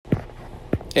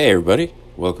Hey everybody,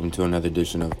 welcome to another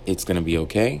edition of It's Gonna Be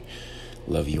Okay.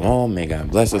 Love you all, may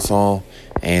God bless us all.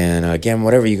 And again,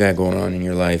 whatever you got going on in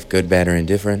your life, good, bad, or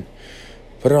indifferent,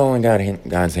 put it all in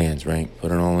God's hands, right?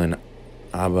 Put it all in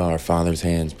Abba, our Father's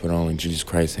hands. Put it all in Jesus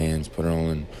Christ's hands. Put it all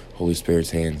in Holy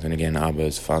Spirit's hands. And again, Abba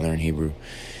is Father in Hebrew.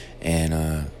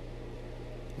 And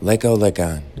let go, let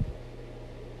God.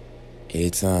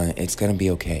 It's gonna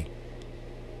be okay.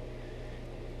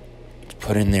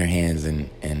 Put it in their hands and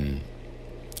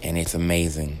it's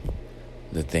amazing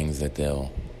the things that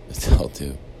they'll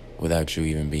do without you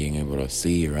even being able to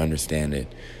see or understand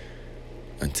it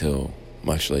until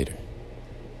much later.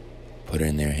 Put it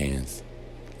in their hands.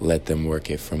 Let them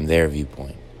work it from their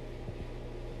viewpoint.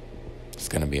 It's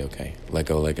going to be okay. Let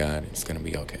go, let God. It's going to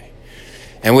be okay.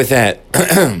 And with that,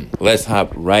 let's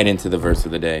hop right into the verse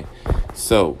of the day.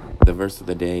 So, the verse of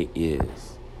the day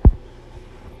is,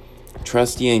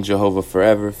 trust ye in Jehovah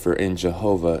forever, for in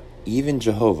Jehovah, even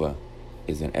Jehovah,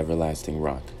 is an everlasting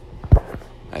rock.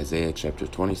 Isaiah chapter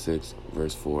 26,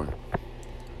 verse 4.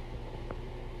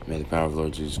 May the power of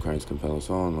Lord Jesus Christ compel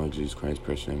us all, and Lord Jesus Christ,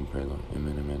 precious name, pray, Lord.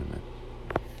 Amen, amen, amen.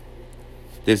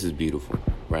 This is beautiful,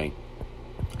 right?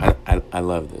 I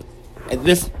love this. And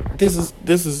this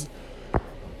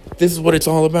is what it's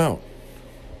all about.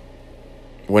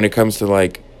 When it comes to,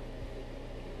 like,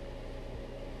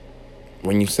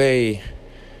 when you say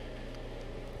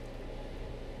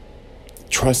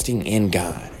trusting in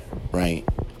God, right?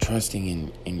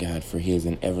 Trusting in God, for He is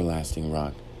an everlasting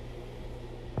rock.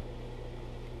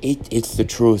 It's the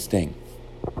truest thing.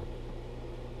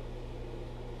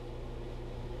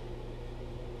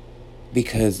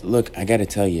 Because, look, I got to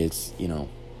tell you, it's,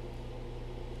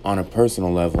 on a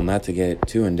personal level, not to get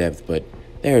too in-depth, but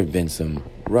there have been some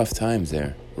rough times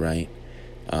there, right?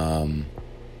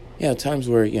 Times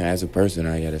where, as a person,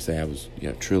 I got to say I was,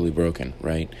 truly broken,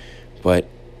 right? But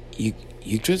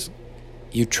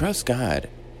you trust God,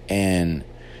 and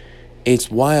it's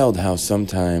wild how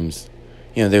sometimes,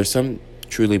 there's some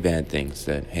truly bad things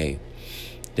that, hey,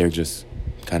 they're just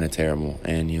kind of terrible,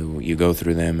 and you go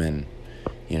through them, and,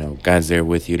 God's there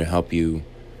with you to help you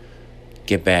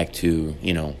get back to,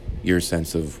 your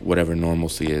sense of whatever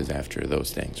normalcy is after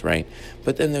those things, right?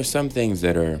 But then there's some things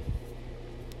that are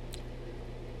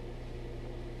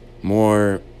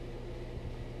more,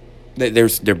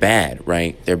 they're bad,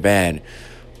 right? They're bad,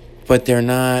 but they're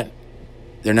not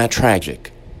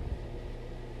tragic,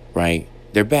 right?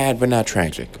 They're bad, but not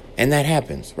tragic. And that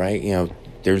happens, right?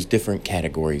 There's different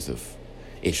categories of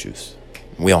issues.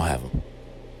 We all have them.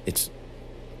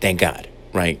 Thank God,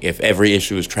 right? If every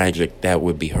issue is tragic, that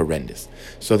would be horrendous.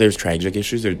 So there's tragic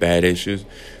issues, there's bad issues,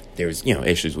 there's,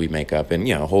 issues we make up, and,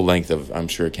 a whole length of, I'm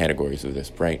sure, categories of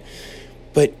this, right?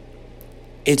 But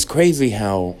it's crazy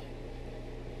how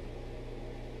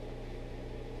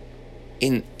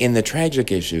in the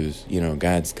tragic issues,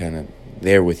 God's kind of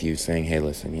there with you saying, hey,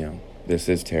 listen, this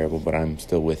is terrible, but I'm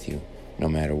still with you no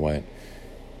matter what.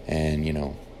 And,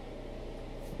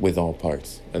 with all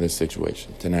parts of the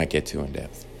situation, to not get too in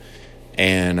depth.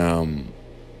 And,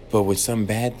 but with some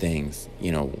bad things,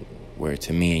 where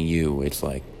to me and you, it's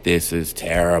like, this is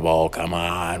terrible. Come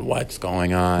on, what's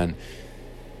going on?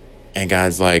 And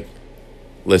God's like,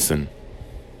 listen,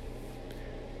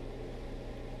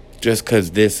 just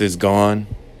because this is gone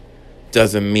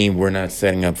doesn't mean we're not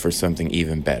setting up for something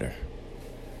even better.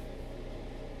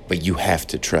 But you have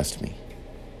to trust me.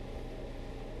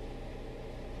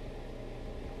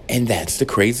 And that's the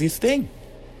craziest thing.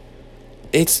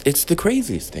 It's the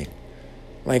craziest thing.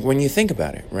 Like, when you think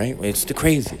about it, right? It's the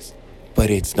craziest. But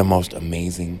it's the most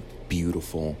amazing,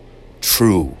 beautiful,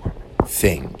 true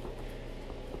thing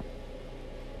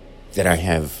that I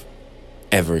have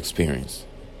ever experienced.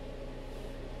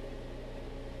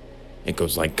 It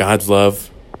goes like God's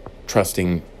love,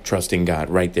 trusting God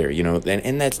right there,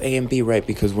 and that's A and B, right?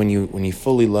 Because when you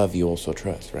fully love, you also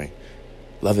trust, right?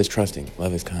 Love is trusting.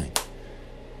 Love is kind.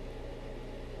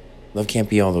 Love can't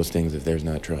be all those things if there's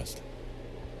not trust.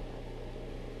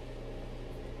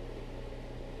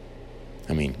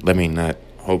 I mean, let me not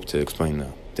hope to explain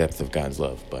the depth of God's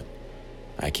love, but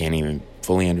I can't even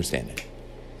fully understand it.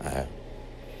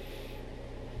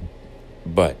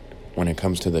 But when it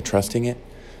comes to the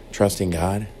trusting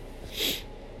God,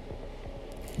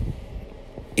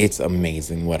 it's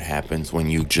amazing what happens when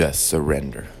you just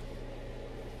surrender.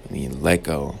 When you let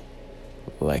go,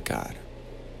 let God.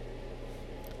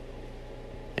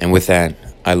 And with that,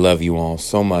 I love you all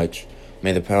so much.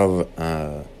 May the power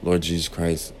of Lord Jesus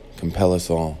Christ compel us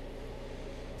all.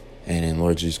 And in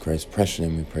Lord Jesus Christ's precious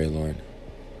name we pray, Lord.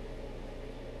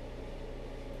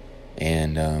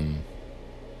 And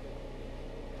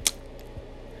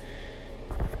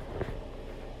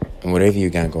And whatever you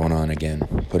got going on, again,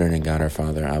 put it in God our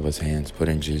Father, Abba's hands. Put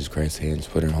it in Jesus Christ's hands.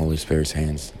 Put it in Holy Spirit's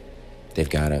hands. They've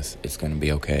got us. It's going to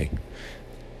be okay.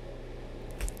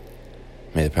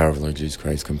 May the power of Lord Jesus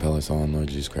Christ compel us all in Lord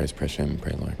Jesus Christ. Precious name and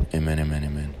pray, Lord. Amen, amen,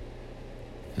 amen.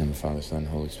 In the name of the Father, Son, and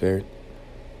Holy Spirit.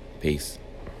 Peace.